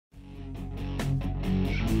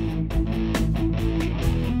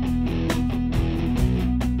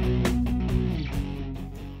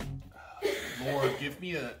Lord, give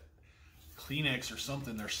me a Kleenex or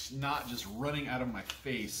something. They're not just running out of my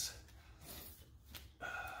face.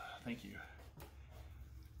 Thank you.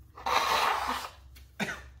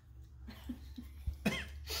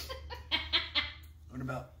 What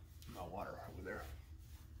about my water over there?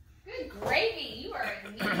 Good gravy. You are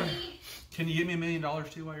a needy. Can you give me $1 million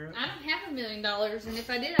too while you're at it? I don't have $1 million, and if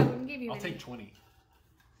I did, I wouldn't give you. I'll take 20.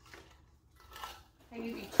 I give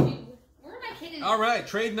you 2. Where am I kidding? All right,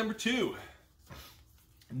 trade number 2.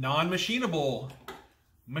 Non-machinable.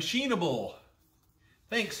 Machinable.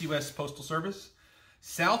 Thanks, U.S. Postal Service.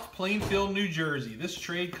 South Plainfield, New Jersey. This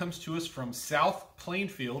trade comes to us from South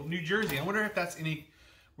Plainfield, New Jersey. I wonder if that's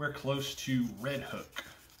anywhere close to Red Hook.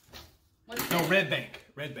 No, Red Bank.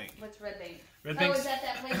 Red Bank. What's Red Bank? Red Oh, Bank's, is that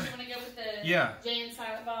place you want to go with the Jay and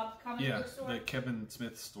Silent Bob comic book store? Yeah, the Kevin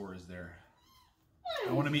Smith store is there.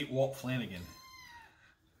 I want to meet Walt Flanagan.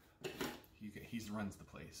 He runs the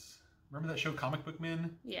place. Remember that show, Comic Book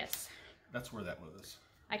Men? Yes. That's where that was.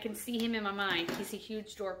 I can see him in my mind. He's a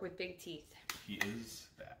huge dork with big teeth. He is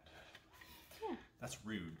that. Yeah. That's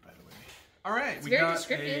rude, by the way. All right, It's we very got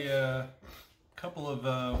descriptive. a couple of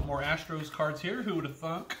more Astros cards here. Who would have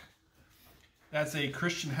thunk? That's a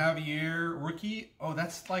Christian Javier rookie. Oh,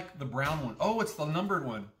 that's like the brown one. Oh, it's the numbered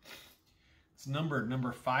one. It's numbered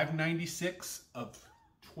number 596 of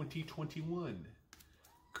 2021.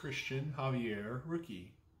 Christian Javier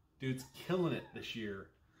rookie. Dude's killing it this year.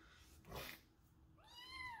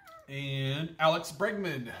 And Alex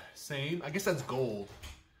Bregman, same. I guess that's gold.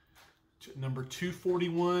 Number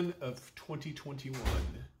 241 of 2021.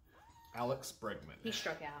 Alex Bregman. He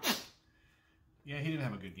struck out. Yeah, he didn't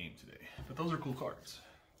have a good game today. But those are cool cards.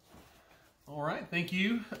 All right, thank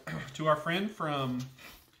you to our friend from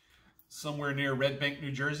somewhere near Red Bank,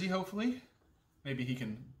 New Jersey, hopefully. Maybe he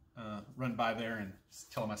can run by there and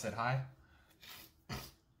tell him I said hi.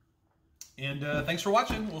 And thanks for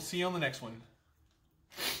watching. We'll see you on the next one.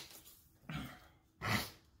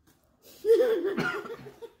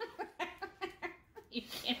 You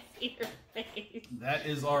can't see her face. That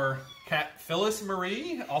is our cat Phyllis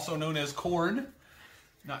Marie, also known as Corn.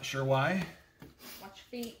 Not sure why. Watch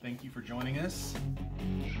your feet. Thank you for joining us.